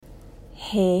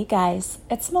Hey guys,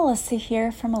 it's Melissa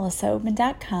here from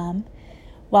melissaoatman.com.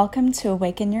 Welcome to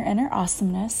Awaken Your Inner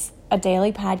Awesomeness, a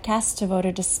daily podcast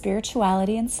devoted to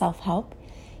spirituality and self-help.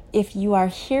 If you are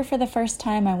here for the first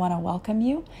time, I want to welcome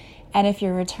you. And if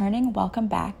you're returning, welcome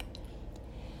back.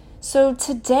 So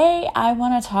today I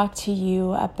want to talk to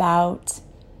you about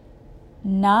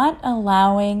not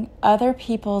allowing other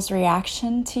people's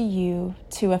reaction to you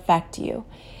to affect you.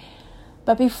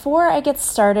 But before I get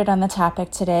started on the topic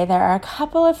today, there are a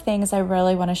couple of things I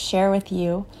really want to share with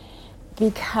you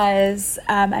because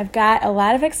I've got a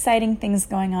lot of exciting things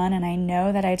going on, and I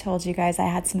know that I told you guys I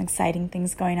had some exciting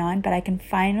things going on, but I can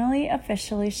finally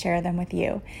officially share them with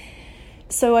you.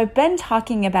 So I've been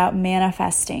talking about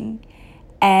manifesting,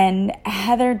 and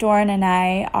Heather Dorn and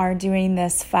I are doing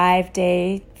this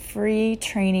 5-day free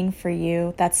training for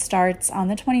you that starts on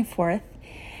the 24th.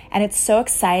 And it's so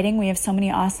exciting. We have so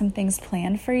many awesome things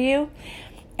planned for you.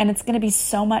 And it's going to be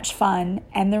so much fun.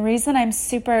 And the reason I'm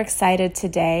super excited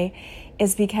today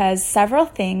is because several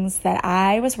things that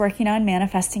I was working on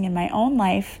manifesting in my own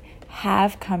life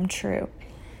have come true.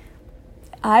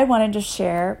 I wanted to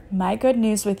share my good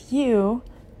news with you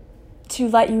to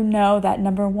let you know that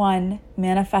number one,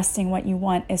 manifesting what you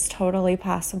want is totally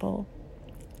possible.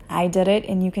 I did it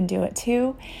and you can do it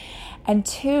too. And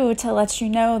two, to let you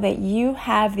know that you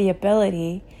have the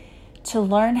ability to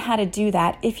learn how to do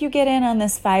that if you get in on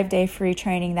this 5-day free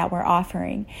training that we're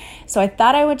offering. So I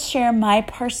thought I would share my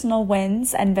personal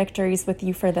wins and victories with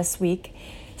you for this week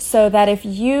so that if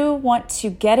you want to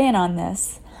get in on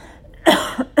this,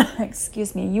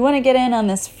 you want to get in on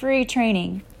this free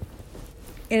training,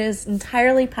 it is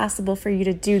entirely possible for you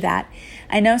to do that.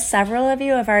 I know several of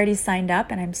you have already signed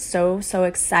up, and I'm so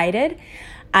excited.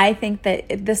 I think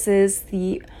that this is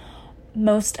the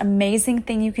most amazing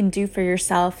thing you can do for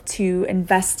yourself to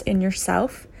invest in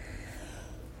yourself.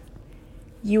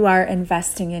 You are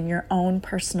investing in your own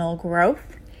personal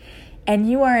growth,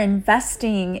 and you are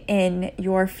investing in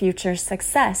your future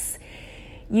success.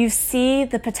 You see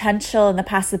the potential and the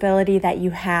possibility that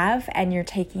you have, and you're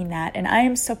taking that. And I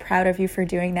am so proud of you for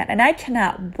doing that. And I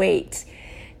cannot wait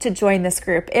to join this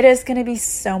group. It is going to be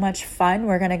so much fun.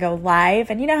 We're going to go live.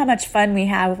 And you know how much fun we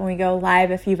have when we go live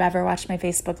if you've ever watched my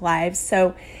Facebook Lives.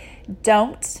 So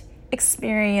don't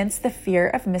experience the fear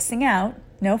of missing out.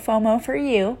 No FOMO for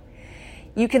you.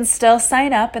 You can still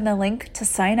sign up, and the link to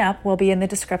sign up will be in the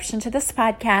description to this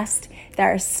podcast.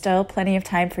 There is still plenty of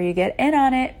time for you to get in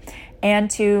on it and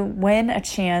to win a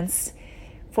chance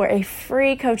for a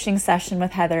free coaching session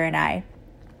with Heather and I.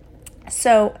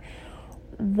 So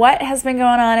what has been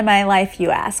going on in my life,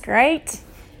 you ask, right?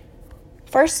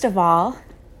 First of all,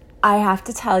 I have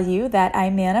to tell you that I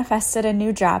manifested a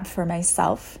new job for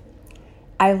myself.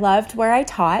 I loved where I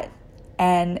taught,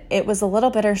 and it was a little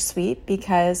bittersweet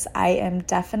because I am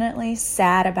definitely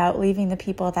sad about leaving the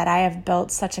people that I have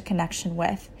built such a connection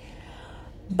with.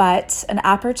 But an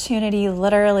opportunity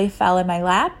literally fell in my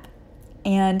lap,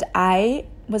 and I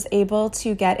was able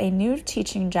to get a new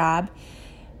teaching job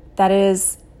that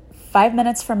is 5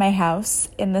 minutes from my house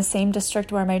in the same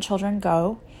district where my children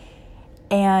go,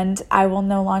 and I will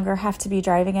no longer have to be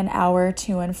driving an hour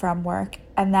to and from work.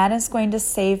 And that is going to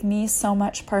save me so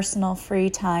much personal free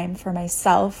time for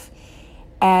myself,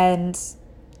 and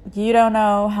you don't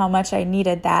know how much I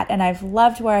needed that, and I've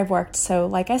loved where I've worked. So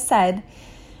like I said,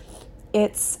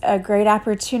 it's a great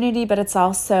opportunity, but it's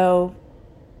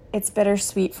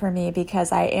bittersweet for me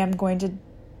because I am going to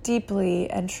deeply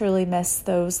and truly miss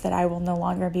those that I will no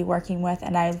longer be working with.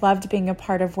 And I loved being a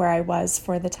part of where I was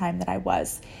for the time that I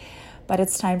was. But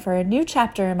it's time for a new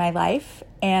chapter in my life.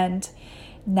 And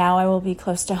now I will be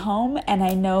close to home. And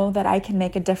I know that I can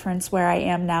make a difference where I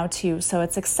am now too. So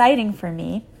it's exciting for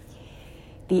me.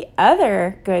 The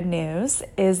other good news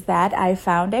is that I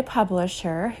found a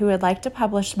publisher who would like to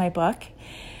publish my book.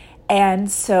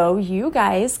 And so you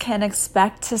guys can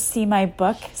expect to see my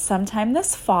book sometime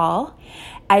this fall.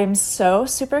 I am so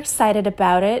super excited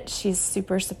about it. She's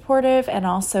super supportive and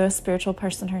also a spiritual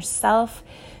person herself.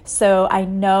 So I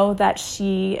know that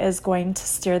she is going to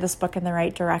steer this book in the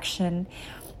right direction.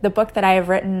 The book that I have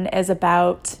written is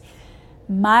about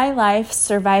my life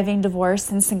surviving divorce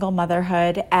and single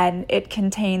motherhood, and it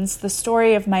contains the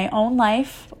story of my own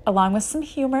life along with some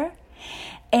humor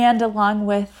and along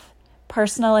with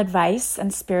personal advice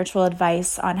and spiritual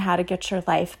advice on how to get your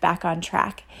life back on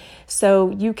track.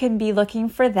 So you can be looking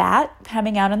for that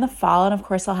coming out in the fall, and of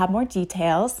course I'll have more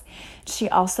details. She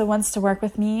also wants to work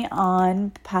with me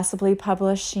on possibly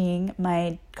publishing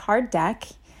my card deck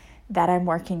that I'm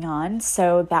working on,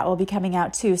 so that will be coming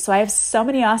out too. So I have so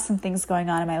many awesome things going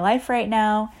on in my life right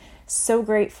now. So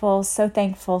grateful, so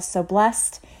thankful, so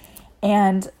blessed.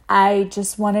 And I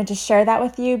just wanted to share that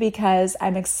with you because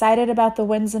I'm excited about the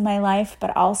wins in my life,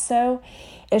 but also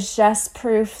it's just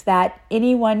proof that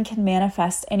anyone can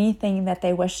manifest anything that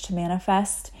they wish to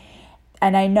manifest.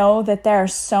 And I know that there are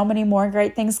so many more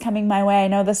great things coming my way. I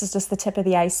know this is just the tip of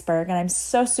the iceberg, and I'm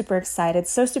so super excited,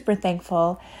 so super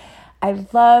thankful. I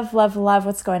love, love, love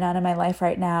what's going on in my life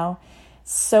right now.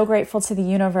 So grateful to the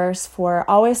universe for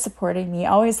always supporting me,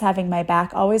 always having my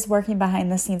back, always working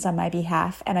behind the scenes on my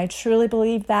behalf. And I truly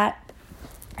believe that.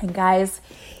 And guys,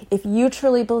 if you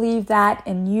truly believe that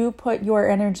and you put your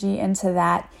energy into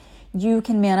that, you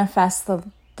can manifest the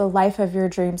life of your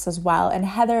dreams as well. And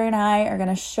Heather and I are going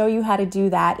to show you how to do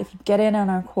that. If you get in on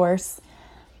our course,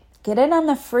 get in on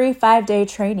the free 5-day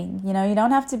training. You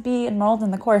don't have to be enrolled in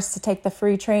the course to take the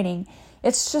free training.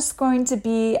 It's just going to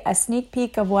be a sneak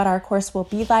peek of what our course will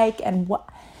be like, and you're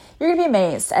going to be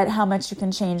amazed at how much you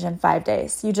can change in 5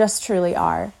 days. You just truly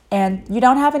are. And you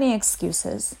don't have any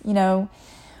excuses.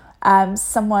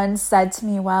 Someone said to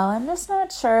me, well, I'm just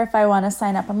not sure if I want to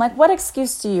sign up. I'm like, what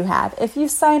excuse do you have? If you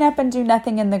sign up and do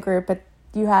nothing in the group,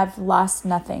 you have lost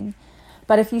nothing.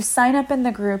 But if you sign up in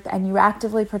the group and you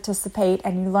actively participate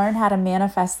and you learn how to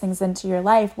manifest things into your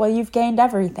life, well, you've gained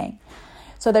everything.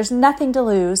 So there's nothing to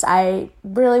lose. I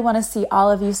really want to see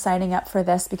all of you signing up for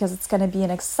this because it's going to be an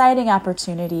exciting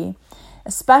opportunity,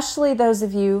 especially those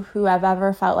of you who have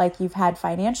ever felt like you've had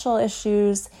financial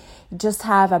issues, you just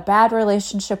have a bad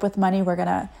relationship with money. We're going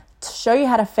to show you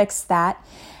how to fix that.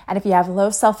 And if you have low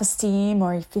self-esteem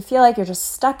or if you feel like you're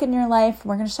just stuck in your life,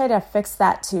 we're going to show you how to fix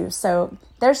that too. So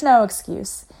there's no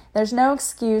excuse. There's no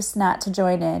excuse not to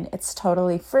join in. It's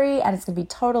totally free and it's going to be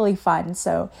totally fun.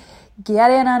 So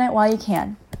get in on it while you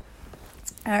can.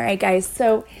 All right, guys.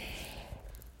 So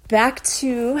back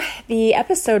to the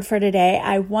episode for today.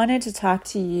 I wanted to talk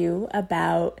to you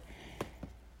about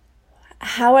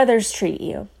how others treat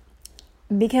you.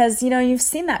 Because, you've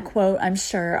seen that quote, I'm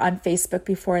sure, on Facebook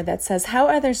before that says, how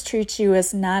others treat you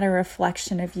is not a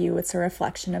reflection of you, it's a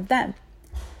reflection of them.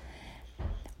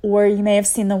 Or you may have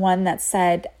seen the one that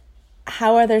said,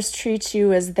 how others treat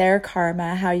you is their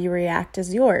karma, how you react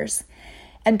is yours.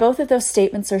 And both of those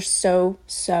statements are so,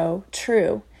 so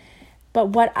true. But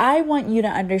what I want you to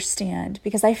understand,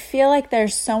 because I feel like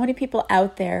there's so many people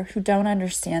out there who don't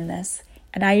understand this,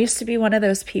 and I used to be one of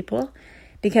those people,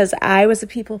 because I was a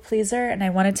people pleaser and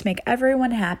I wanted to make everyone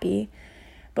happy.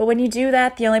 But when you do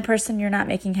that, the only person you're not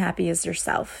making happy is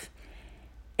yourself.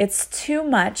 It's too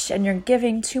much and you're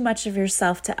giving too much of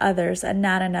yourself to others and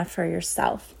not enough for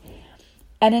yourself.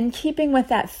 And in keeping with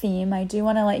that theme, I do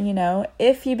want to let you know,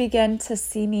 if you begin to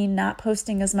see me not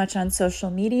posting as much on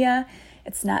social media,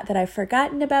 it's not that I've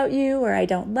forgotten about you or I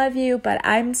don't love you, but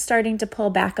I'm starting to pull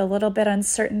back a little bit on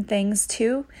certain things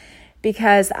too,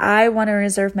 because I want to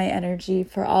reserve my energy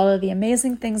for all of the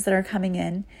amazing things that are coming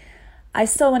in. I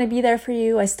still want to be there for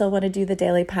you. I still want to do the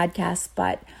daily podcast,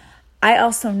 but I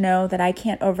also know that I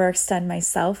can't overextend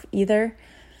myself either.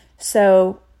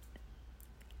 So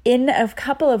in a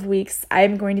couple of weeks,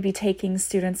 I'm going to be taking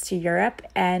students to Europe,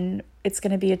 and it's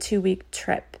going to be a 2-week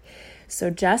trip. So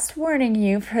just warning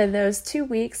you, for those 2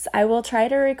 weeks, I will try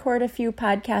to record a few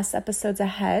podcast episodes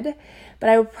ahead, but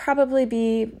I will probably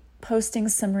be posting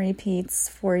some repeats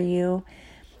for you,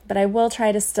 but I will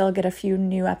try to still get a few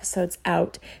new episodes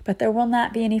out, but there will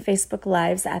not be any Facebook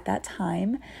Lives at that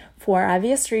time. For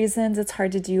obvious reasons, it's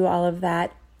hard to do all of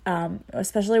that,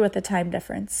 especially with the time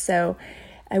difference. So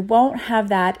I won't have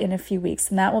that in a few weeks,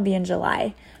 and that will be in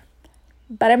July.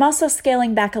 But I'm also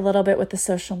scaling back a little bit with the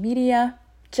social media,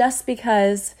 just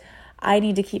because I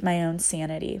need to keep my own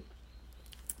sanity.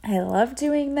 I love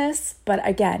doing this, but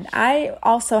again, I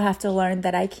also have to learn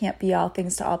that I can't be all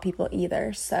things to all people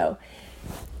either. So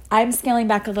I'm scaling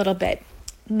back a little bit.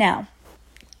 Now,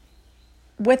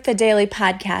 with the daily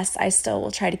podcast, I still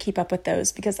will try to keep up with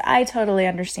those because I totally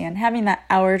understand having that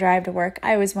hour drive to work.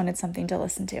 I always wanted something to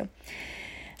listen to.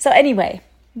 So anyway,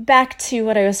 back to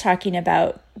what I was talking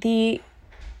about. The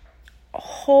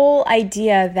whole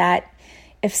idea that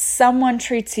if someone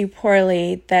treats you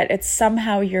poorly, that it's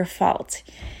somehow your fault.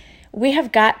 We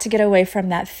have got to get away from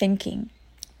that thinking.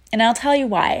 And I'll tell you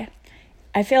why.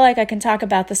 I feel like I can talk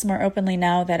about this more openly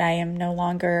now that I am no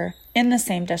longer in the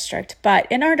same district. But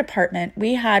in our department,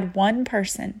 we had one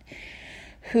person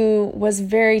who was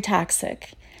very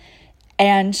toxic.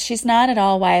 And she's not at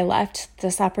all why I left.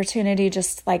 This opportunity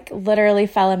just literally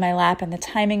fell in my lap, and the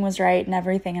timing was right and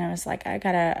everything. And I was like,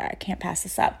 I can't pass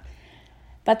this up.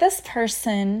 But this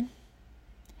person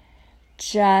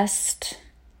just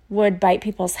would bite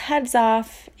people's heads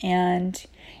off, and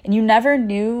you never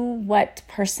knew what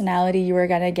personality you were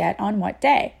going to get on what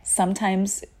day.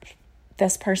 Sometimes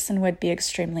this person would be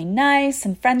extremely nice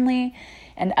and friendly,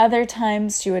 and other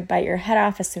times she would bite your head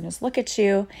off as soon as look at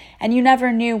you, and you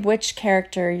never knew which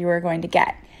character you were going to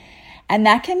get. And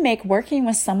that can make working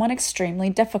with someone extremely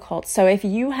difficult. So if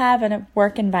you have a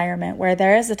work environment where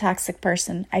there is a toxic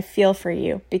person, I feel for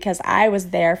you, because I was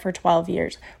there for 12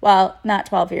 years. Well, not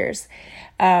 12 years.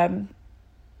 I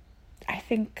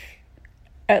think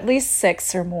at least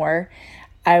 6 or more.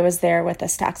 I was there with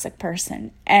this toxic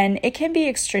person, and it can be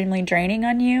extremely draining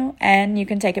on you, and you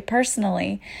can take it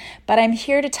personally. But I'm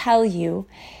here to tell you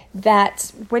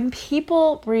that when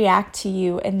people react to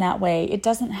you in that way, it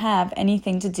doesn't have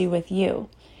anything to do with you.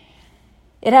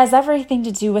 It has everything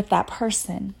to do with that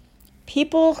person.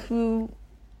 People who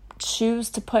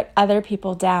choose to put other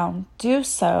people down do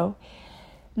so.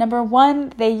 Number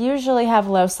one, they usually have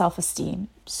low self-esteem.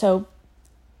 So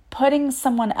putting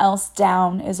someone else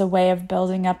down is a way of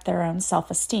building up their own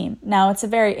self-esteem. Now, it's a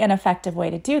very ineffective way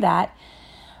to do that,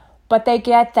 but they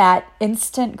get that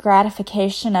instant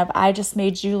gratification of, I just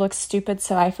made you look stupid,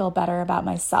 so I feel better about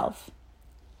myself.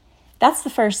 That's the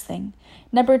first thing.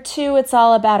 Number two, it's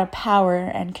all about a power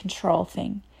and control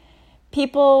thing.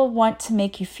 People want to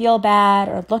make you feel bad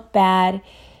or look bad.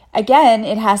 Again,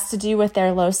 it has to do with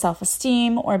their low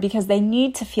self-esteem or because they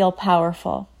need to feel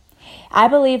powerful. I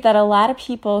believe that a lot of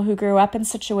people who grew up in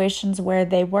situations where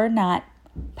they were not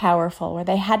powerful, where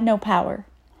they had no power,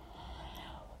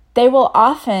 they will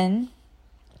often,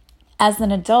 as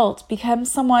an adult, become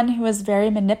someone who is very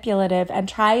manipulative and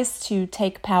tries to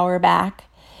take power back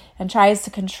and tries to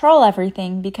control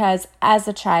everything, because as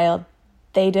a child,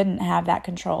 they didn't have that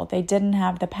control. They didn't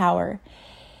have the power.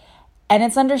 And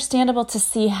it's understandable to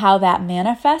see how that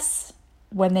manifests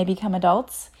when they become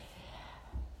adults.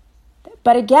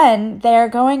 But again, they're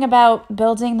going about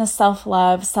building the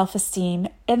self-love, self-esteem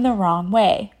in the wrong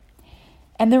way.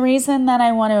 And the reason that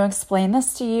I want to explain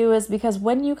this to you is because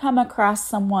when you come across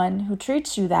someone who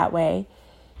treats you that way,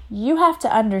 you have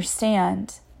to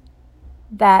understand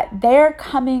that they're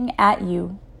coming at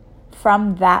you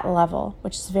from that level,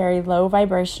 which is very low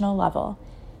vibrational level.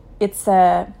 It's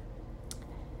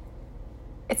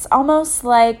almost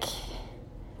like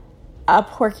a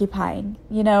porcupine.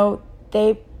 You know,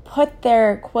 they put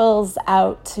their quills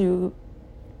out to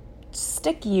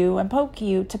stick you and poke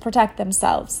you to protect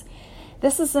themselves.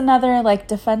 This is another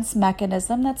defense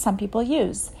mechanism that some people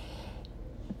use.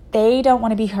 They don't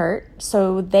want to be hurt,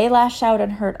 so they lash out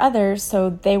and hurt others so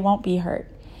they won't be hurt.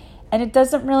 And it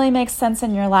doesn't really make sense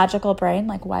in your logical brain.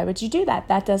 Why would you do that?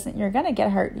 You're going to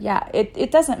get hurt. Yeah,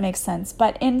 it doesn't make sense.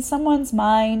 But in someone's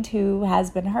mind who has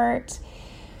been hurt,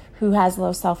 who has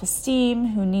low self-esteem,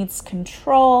 who needs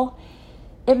control,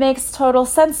 it makes total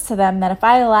sense to them that if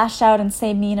I lash out and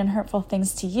say mean and hurtful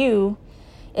things to you,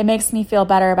 it makes me feel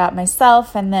better about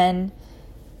myself. And then,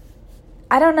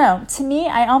 I don't know, to me,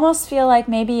 I almost feel like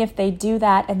maybe if they do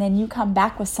that and then you come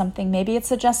back with something, maybe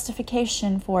it's a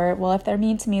justification for, well, if they're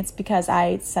mean to me, it's because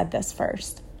I said this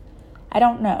first. I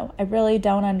don't know. I really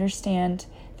don't understand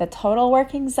the total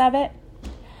workings of it.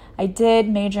 I did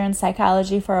major in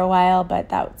psychology for a while, but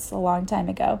that was a long time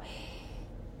ago.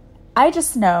 I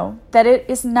just know that it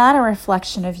is not a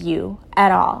reflection of you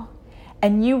at all.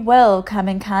 And you will come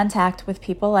in contact with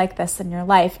people like this in your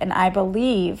life. And I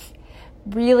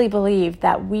really believe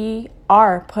that we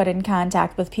are put in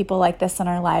contact with people like this in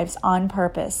our lives on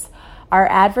purpose. Our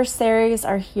adversaries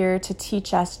are here to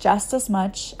teach us just as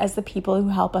much as the people who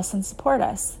help us and support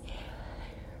us.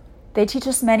 They teach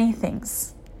us many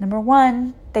things. Number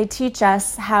one, they teach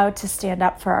us how to stand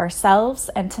up for ourselves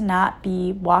and to not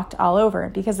be walked all over.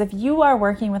 Because if you are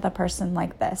working with a person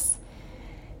like this,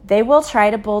 they will try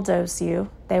to bulldoze you.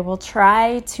 They will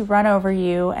try to run over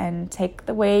you and take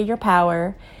away your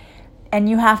power. And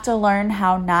you have to learn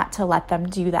how not to let them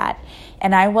do that.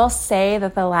 And I will say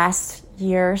that the last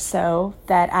year or so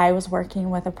that I was working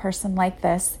with a person like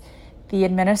this, the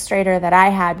administrator that I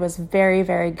had was very,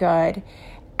 very good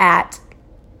at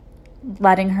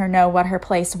letting her know what her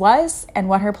place was and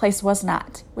what her place was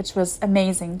not, which was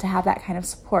amazing to have that kind of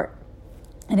support.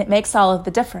 And it makes all of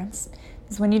the difference.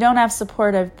 Because when you don't have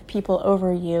supportive people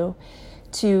over you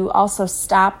to also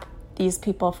stop these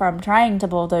people from trying to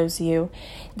bulldoze you,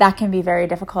 that can be very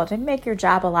difficult and make your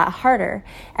job a lot harder.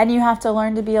 And you have to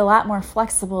learn to be a lot more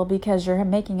flexible because you're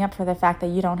making up for the fact that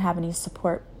you don't have any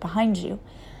support behind you.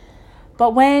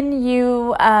 But when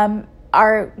you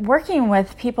are working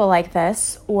with people like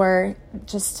this, or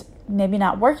just maybe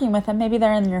not working with them, maybe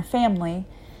they're in your family,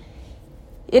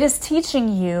 it is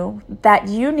teaching you that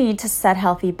you need to set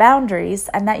healthy boundaries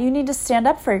and that you need to stand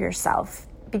up for yourself.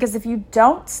 Because if you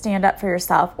don't stand up for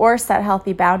yourself or set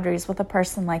healthy boundaries with a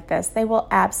person like this, they will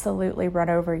absolutely run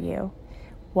over you.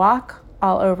 Walk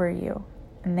all over you,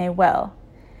 and they will.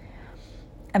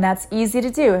 And that's easy to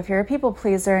do. If you're a people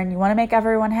pleaser and you want to make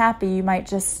everyone happy, you might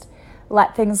just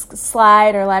let things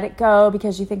slide or let it go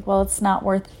because you think, well, it's not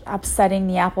worth upsetting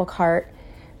the apple cart.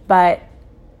 But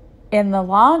in the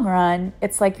long run,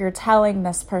 it's like you're telling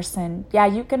this person, yeah,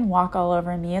 you can walk all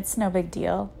over me. It's no big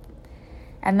deal.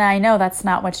 And I know that's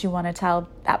not what you want to tell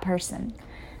that person.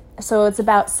 So it's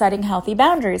about setting healthy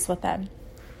boundaries with them.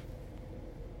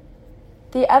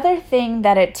 The other thing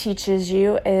that it teaches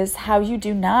you is how you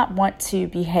do not want to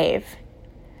behave.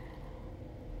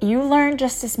 You learn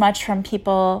just as much from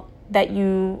people that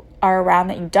you are around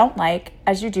that you don't like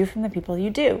as you do from the people you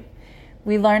do.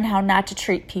 We learn how not to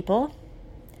treat people.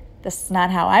 This is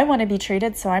not how I want to be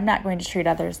treated, so I'm not going to treat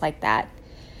others like that.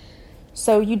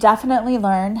 So you definitely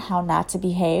learn how not to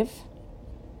behave.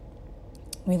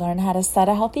 We learn how to set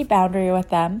a healthy boundary with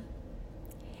them.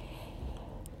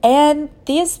 And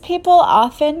these people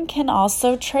often can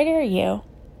also trigger you.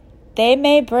 They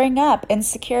may bring up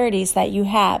insecurities that you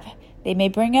have. They may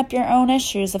bring up your own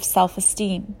issues of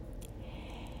self-esteem.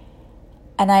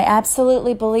 And I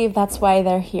absolutely believe that's why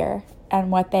they're here.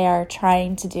 And what they are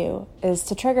trying to do is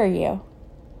to trigger you.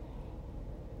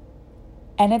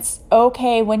 And it's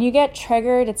okay. When you get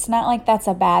triggered, it's not like that's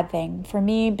a bad thing. For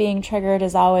me, being triggered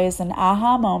is always an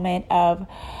aha moment of,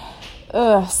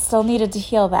 still needed to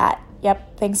heal that.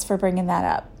 Yep, thanks for bringing that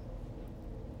up.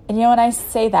 And when I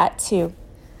say that too,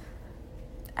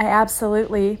 I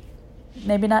absolutely,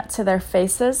 maybe not to their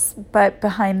faces, but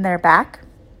behind their back,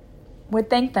 would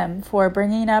thank them for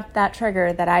bringing up that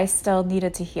trigger that I still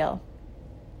needed to heal.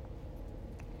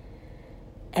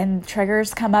 And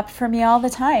triggers come up for me all the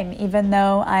time, even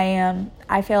though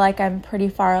I feel like I'm pretty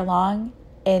far along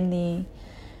in the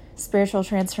spiritual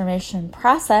transformation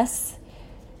process.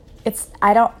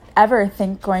 I don't ever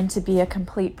think going to be a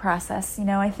complete process.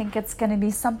 I think it's going to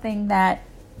be something that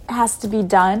has to be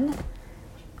done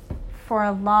for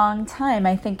a long time.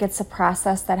 I think it's a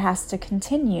process that has to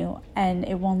continue, and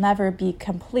it will never be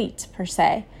complete per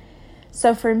se.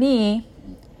 So for me,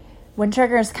 when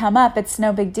triggers come up, it's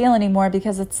no big deal anymore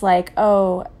because it's like,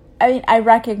 I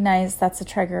recognize that's a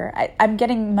trigger. I'm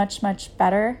getting much, much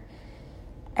better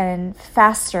and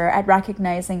faster at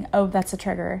recognizing, that's a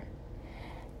trigger.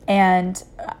 And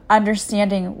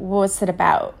understanding what's it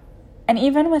about. And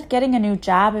even with getting a new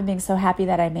job and being so happy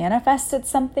that I manifested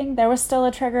something, there was still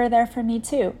a trigger there for me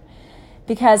too.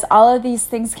 Because all of these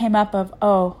things came up of,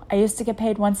 I used to get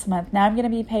paid once a month. Now I'm going to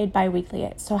be paid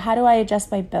bi-weekly. So how do I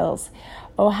adjust my bills?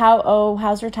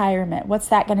 How's retirement? What's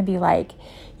that going to be like?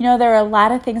 There were a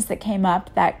lot of things that came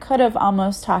up that could have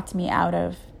almost talked me out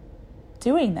of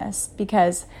doing this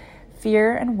because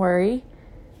fear and worry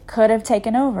could have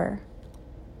taken over.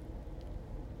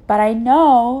 But I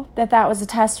know that was a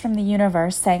test from the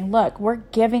universe saying, look, we're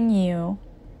giving you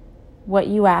what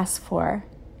you asked for.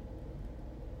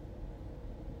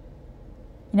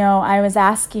 I was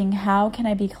asking, how can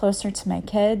I be closer to my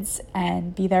kids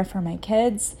and be there for my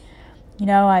kids?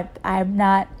 I'm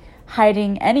not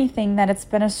hiding anything that it's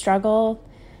been a struggle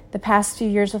the past few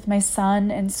years with my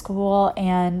son in school,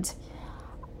 and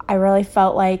I really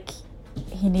felt like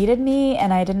he needed me,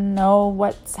 and I didn't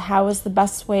know how was the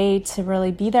best way to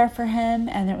really be there for him.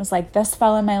 And it was like this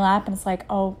fell in my lap, and it's like,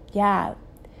 yeah,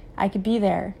 I could be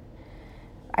there.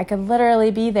 I could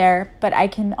literally be there, but I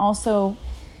can also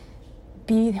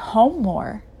be home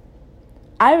more.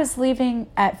 I was leaving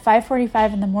at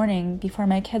 5:45 in the morning before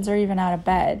my kids are even out of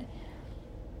bed.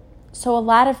 So a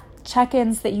lot of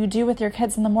check-ins that you do with your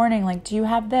kids in the morning, like, do you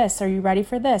have this? Are you ready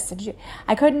for this?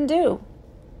 I couldn't do.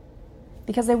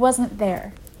 Because I wasn't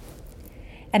there.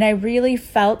 And I really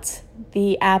felt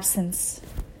the absence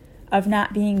of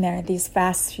not being there these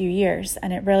past few years.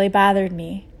 And it really bothered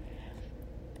me.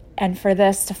 And for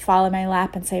this to fall in my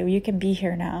lap and say, well, you can be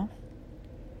here now.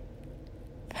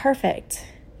 Perfect.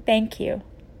 Thank you.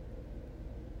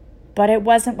 But it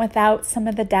wasn't without some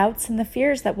of the doubts and the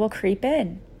fears that will creep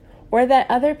in. Or that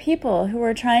other people who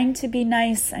are trying to be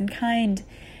nice and kind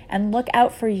and look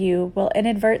out for you will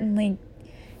inadvertently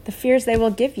the fears they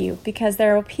will give you, because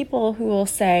there are people who will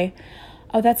say,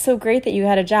 that's so great that you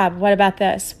had a job. What about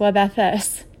this? What about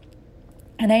this?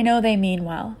 And I know they mean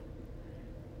well.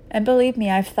 And believe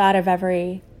me, I've thought of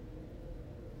every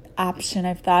option.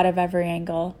 I've thought of every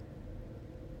angle.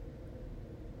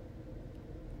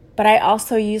 But I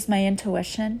also use my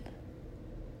intuition,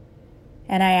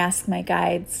 and I ask my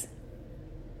guides,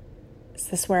 is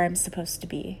this where I'm supposed to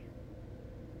be?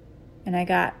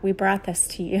 And we brought this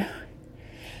to you.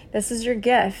 This is your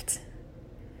gift.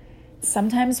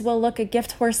 Sometimes we'll look a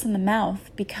gift horse in the mouth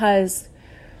because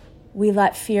we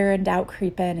let fear and doubt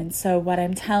creep in. And so what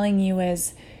I'm telling you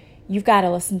is you've got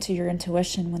to listen to your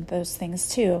intuition with those things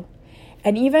too.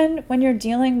 And even when you're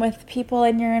dealing with people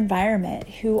in your environment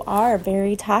who are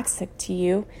very toxic to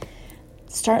you,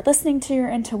 start listening to your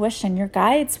intuition. Your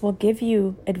guides will give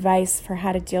you advice for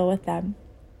how to deal with them.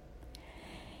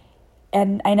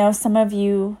 And I know some of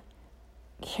you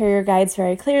hear your guides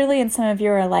very clearly, and some of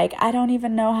you are like, I don't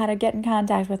even know how to get in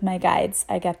contact with my guides.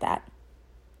 I get that.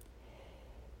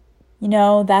 You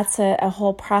know, that's a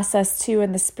whole process too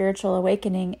in the spiritual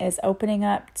awakening, is opening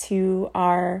up to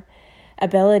our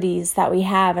abilities that we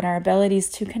have and our abilities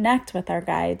to connect with our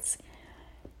guides.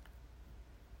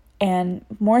 And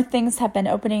more things have been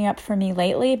opening up for me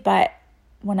lately, but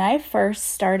when I first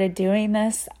started doing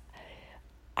this,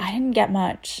 I didn't get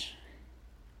much.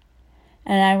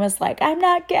 And I was like, I'm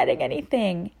not getting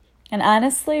anything. And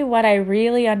honestly, what I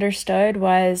really understood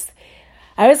was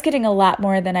I was getting a lot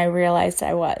more than I realized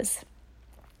I was.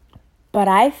 But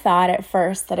I thought at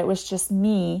first that it was just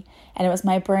me and it was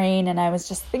my brain and I was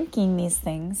just thinking these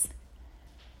things.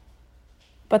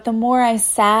 But the more I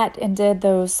sat and did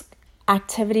those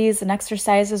activities and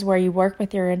exercises where you work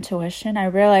with your intuition, I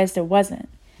realized it wasn't.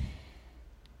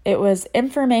 It was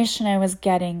information I was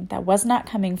getting that was not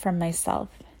coming from myself.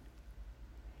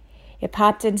 It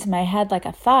popped into my head like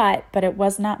a thought, but it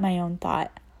was not my own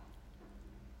thought.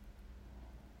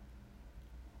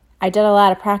 I did a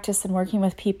lot of practice in working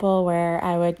with people where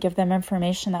I would give them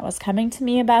information that was coming to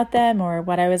me about them or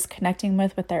what I was connecting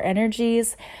with their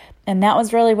energies. And that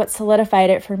was really what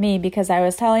solidified it for me, because I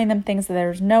was telling them things that there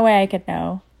was no way I could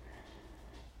know.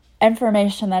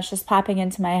 Information that's just popping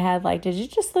into my head, like, did you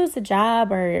just lose a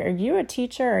job? Or are you a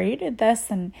teacher? Or you did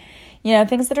this? And, you know,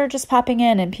 things that are just popping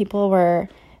in, and people were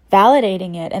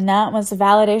validating it. And that was a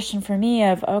validation for me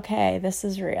of, okay, this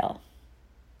is real.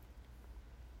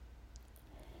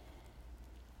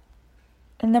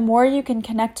 And the more you can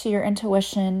connect to your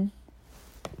intuition,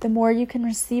 the more you can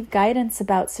receive guidance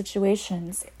about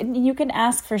situations. And you can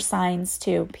ask for signs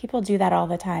too. People do that all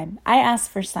the time. I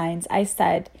asked for signs. I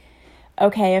said,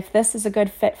 okay, if this is a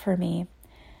good fit for me,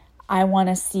 I want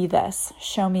to see this.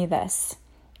 Show me this.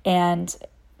 And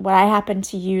what I happened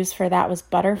to use for that was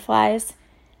butterflies.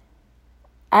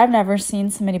 I've never seen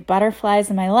so many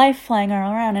butterflies in my life flying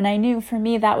all around. And I knew for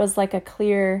me that was like a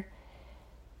clear,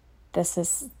 this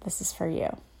is for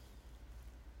you.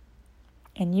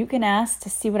 And you can ask to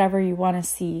see whatever you want to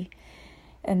see.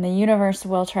 And the universe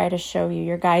will try to show you.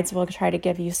 Your guides will try to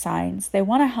give you signs. They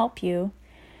want to help you.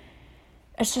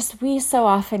 It's just we so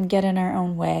often get in our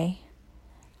own way.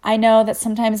 I know that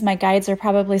sometimes my guides are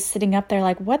probably sitting up there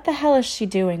like, what the hell is she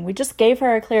doing? We just gave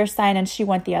her a clear sign and she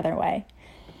went the other way.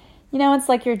 You know, it's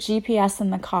like your GPS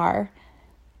in the car.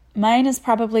 Mine is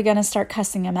probably going to start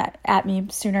cussing him at me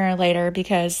sooner or later,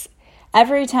 because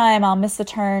every time I'll miss a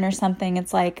turn or something,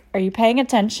 it's like, are you paying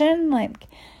attention? Like,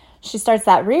 she starts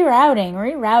that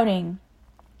rerouting.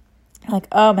 Like,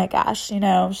 oh my gosh, you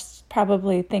know, she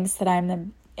probably thinks that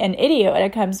I'm an idiot when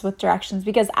it comes with directions,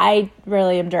 because I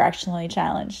really am directionally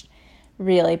challenged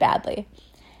really badly.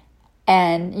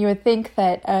 And you would think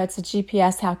that it's a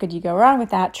GPS, how could you go wrong with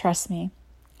that? Trust me.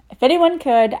 If anyone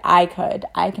could, I could.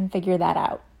 I can figure that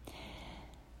out.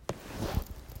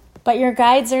 But your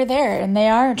guides are there, and they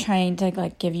are trying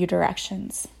to give you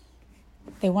directions.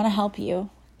 They want to help you.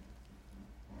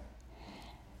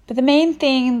 But the main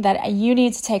thing that you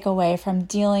need to take away from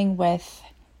dealing with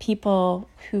people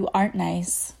who aren't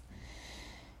nice,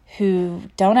 who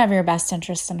don't have your best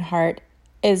interest in heart,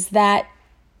 is that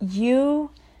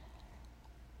you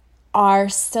are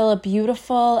still a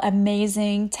beautiful,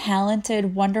 amazing,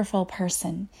 talented, wonderful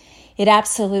person. It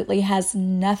absolutely has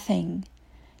nothing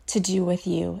to do with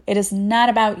you. It is not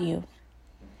about you.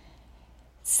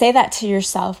 Say that to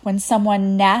yourself. When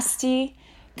someone nasty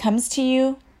comes to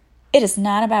you, it is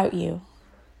not about you.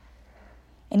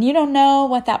 And you don't know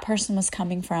what that person was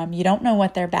coming from. You don't know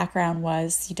what their background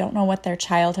was. You don't know what their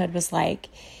childhood was like.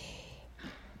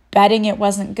 Betting it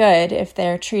wasn't good if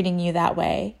they're treating you that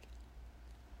way.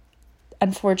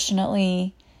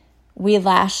 Unfortunately, we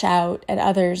lash out at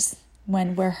others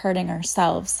when we're hurting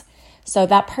ourselves. So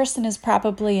that person is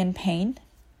probably in pain,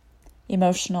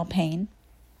 emotional pain.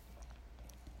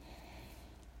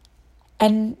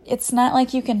 And it's not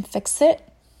like you can fix it.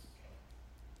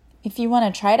 If you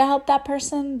want to try to help that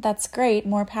person, that's great,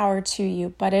 more power to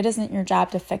you, but it isn't your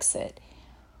job to fix it.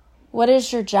 What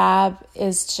is your job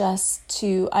is just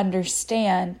to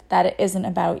understand that it isn't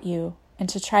about you and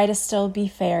to try to still be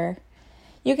fair.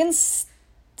 You can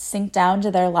sink down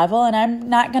to their level, and I'm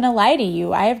not going to lie to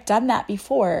you. I have done that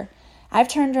before. I've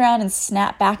turned around and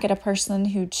snapped back at a person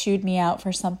who chewed me out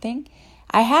for something.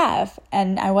 I have,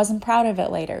 and I wasn't proud of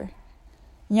it later.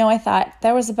 I thought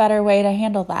there was a better way to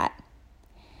handle that.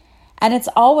 And it's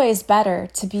always better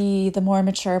to be the more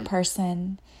mature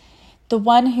person, the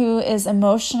one who is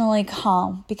emotionally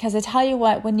calm. Because I tell you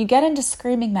what, when you get into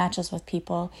screaming matches with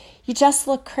people, you just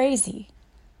look crazy.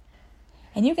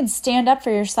 And you can stand up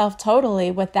for yourself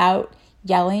totally without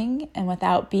yelling and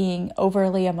without being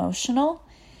overly emotional.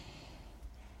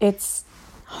 It's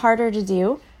harder to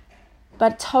do,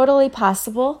 but totally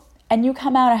possible. And you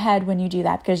come out ahead when you do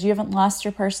that because you haven't lost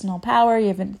your personal power, you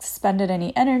haven't expended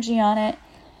any energy on it,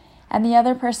 and the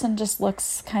other person just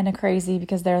looks kind of crazy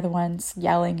because they're the ones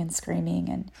yelling and screaming,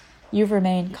 and you've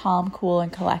remained calm, cool,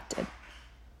 and collected.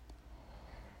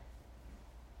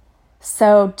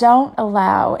 So don't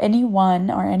allow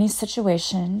anyone or any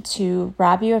situation to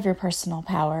rob you of your personal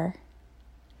power.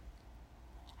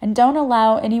 And don't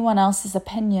allow anyone else's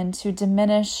opinion to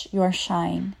diminish your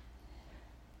shine.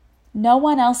 No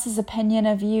one else's opinion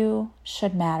of you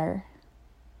should matter.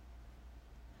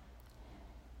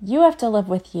 You have to live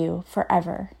with you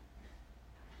forever.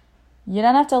 You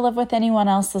don't have to live with anyone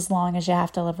else as long as you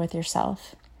have to live with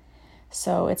yourself.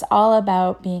 So it's all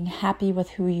about being happy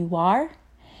with who you are,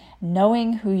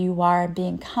 knowing who you are, and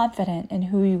being confident in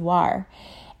who you are.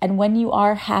 And when you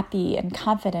are happy and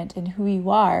confident in who you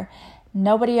are,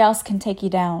 nobody else can take you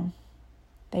down.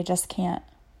 They just can't.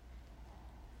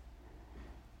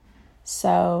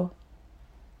 So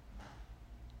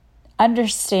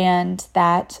understand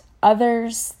that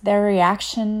others, their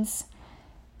reactions,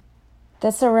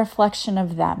 that's a reflection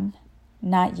of them,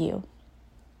 not you.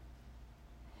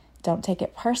 Don't take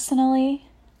it personally.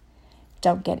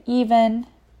 Don't get even.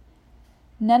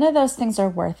 None of those things are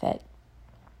worth it.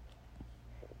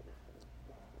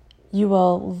 You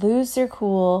will lose your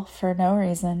cool for no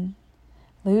reason,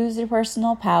 lose your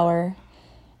personal power,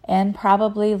 and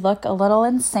probably look a little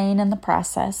insane in the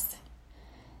process.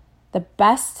 The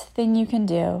best thing you can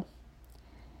do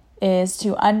is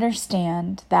to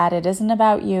understand that it isn't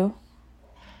about you.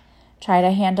 Try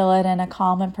to handle it in a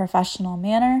calm and professional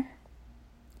manner.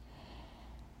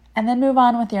 And then move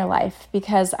on with your life.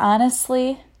 Because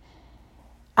honestly,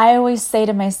 I always say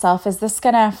to myself, is this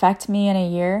going to affect me in a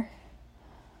year?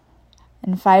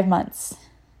 In 5 months,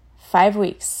 5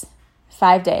 weeks,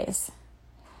 5 days?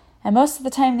 And most of the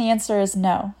time the answer is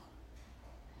no.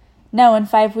 No, in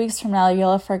 5 weeks from now,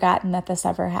 you'll have forgotten that this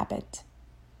ever happened.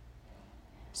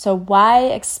 So why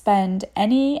expend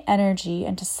any energy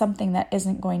into something that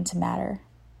isn't going to matter?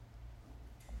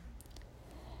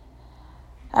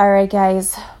 All right,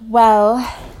 guys. Well,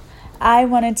 I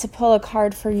wanted to pull a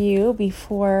card for you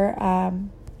before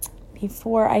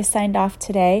I signed off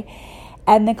today.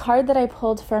 And the card that I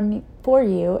pulled for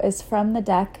you is from the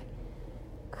deck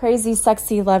Crazy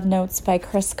Sexy Love Notes by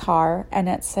Chris Carr, and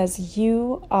it says,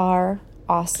 "You are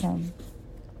awesome.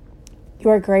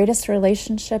 Your greatest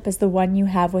relationship is the one you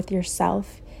have with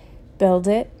yourself. Build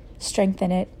it,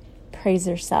 strengthen it, praise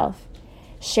yourself.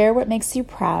 Share what makes you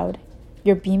proud.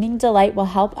 Your beaming delight will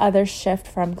help others shift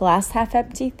from glass half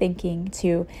empty thinking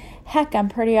to, heck, I'm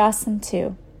pretty awesome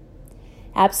too."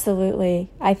 Absolutely.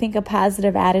 I think a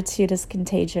positive attitude is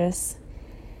contagious.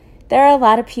 There are a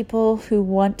lot of people who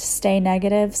want to stay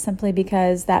negative simply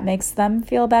because that makes them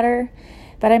feel better.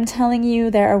 But I'm telling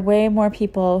you, there are way more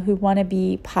people who want to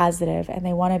be positive and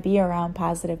they want to be around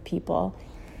positive people.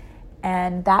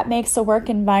 And that makes a work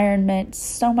environment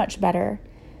so much better.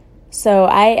 So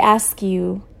I ask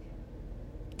you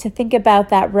to think about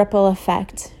that ripple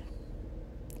effect.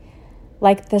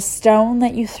 Like the stone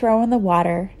that you throw in the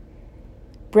water,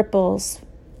 ripples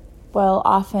will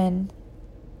often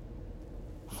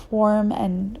form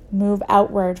and move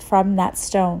outward from that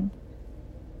stone.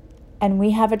 And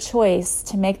we have a choice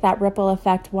to make that ripple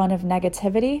effect one of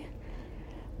negativity,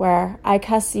 where I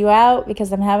cuss you out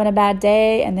because I'm having a bad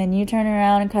day and then you turn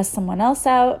around and cuss someone else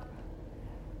out.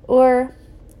 Or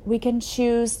we can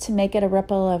choose to make it a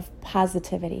ripple of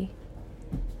positivity.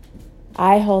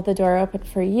 I hold the door open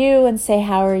for you and say,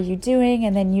 "How are you doing?"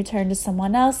 And then you turn to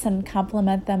someone else and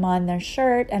compliment them on their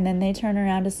shirt. And then they turn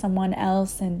around to someone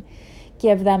else and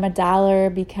give them $1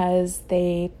 because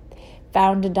they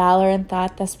found $1 and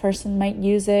thought this person might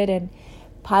use it. And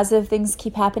positive things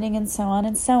keep happening, and so on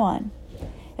and so on.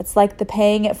 It's like the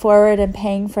paying it forward and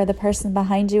paying for the person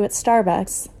behind you at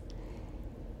Starbucks.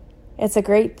 It's a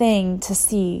great thing to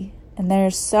see. And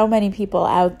there's so many people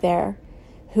out there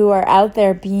who are out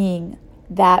there being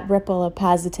that ripple of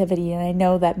positivity. And I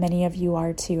know that many of you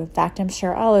are too. In fact, I'm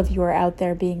sure all of you are out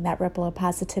there being that ripple of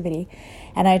positivity.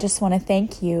 And I just want to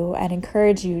thank you and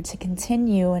encourage you to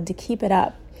continue and to keep it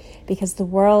up, because the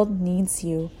world needs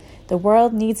you. The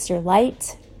world needs your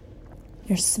light,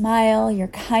 your smile, your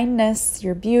kindness,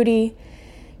 your beauty,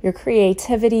 your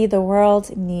creativity. The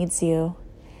world needs you.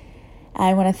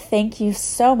 I want to thank you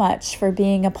so much for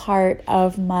being a part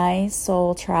of my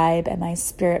soul tribe and my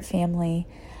spirit family.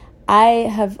 I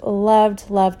have loved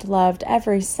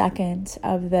every second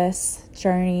of this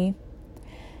journey,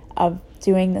 of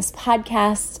doing this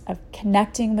podcast, of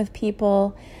connecting with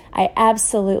people. I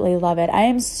absolutely love it. I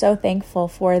am so thankful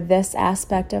for this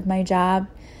aspect of my job,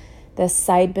 this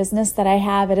side business that I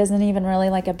have. It isn't even really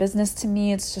like a business to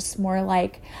me. It's just more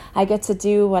like I get to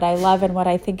do what I love and what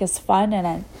I think is fun,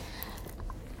 and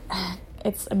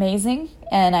it's amazing,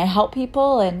 and I help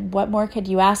people, and what more could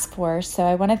you ask for? So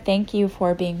I want to thank you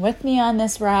for being with me on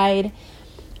this ride,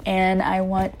 and I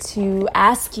want to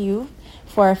ask you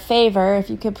for a favor. If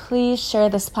you could please share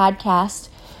this podcast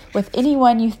with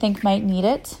anyone you think might need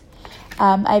it.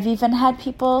 I've even had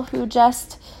people who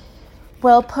just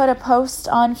will put a post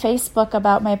on Facebook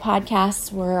about my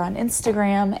podcast or on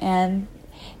Instagram, and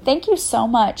thank you so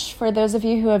much for those of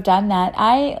you who have done that.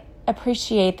 I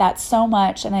appreciate that so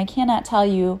much, and I cannot tell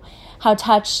you how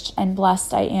touched and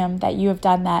blessed I am that you have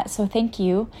done that. So thank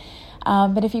you.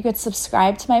 But if you could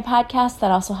subscribe to my podcast,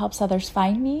 that also helps others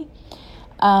find me.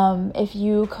 If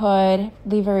you could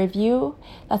leave a review,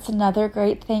 that's another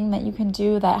great thing that you can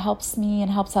do that helps me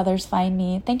and helps others find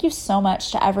me. Thank you so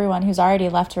much to everyone who's already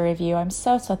left a review. I'm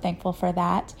so thankful for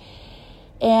that.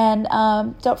 And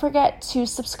don't forget to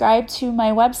subscribe to my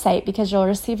website, because you'll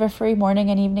receive a free morning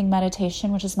and evening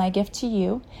meditation, which is my gift to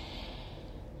you.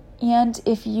 And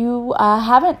if you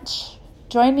haven't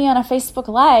joined me on a Facebook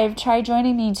Live, try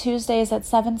joining me Tuesdays at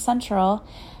 7 Central.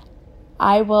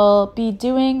 I will be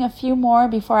doing a few more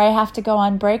before I have to go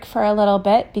on break for a little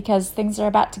bit, because things are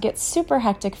about to get super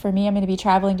hectic for me. I'm going to be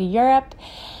traveling to Europe,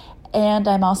 and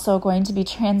I'm also going to be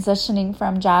transitioning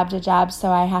from job to job,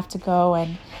 so I have to go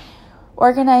and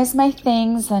organize my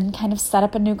things and kind of set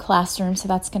up a new classroom. So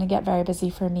that's going to get very busy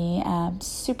for me. I'm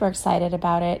super excited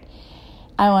about it.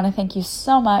 I want to thank you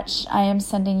so much. I am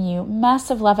sending you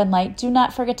massive love and light. Do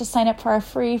not forget to sign up for our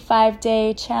free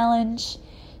 5-day challenge.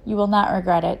 You will not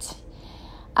regret it.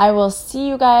 I will see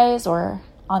you guys or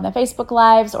on the Facebook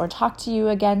Lives or talk to you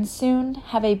again soon.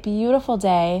 Have a beautiful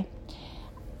day,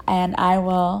 and I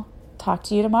will talk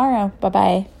to you tomorrow.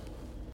 Bye-bye.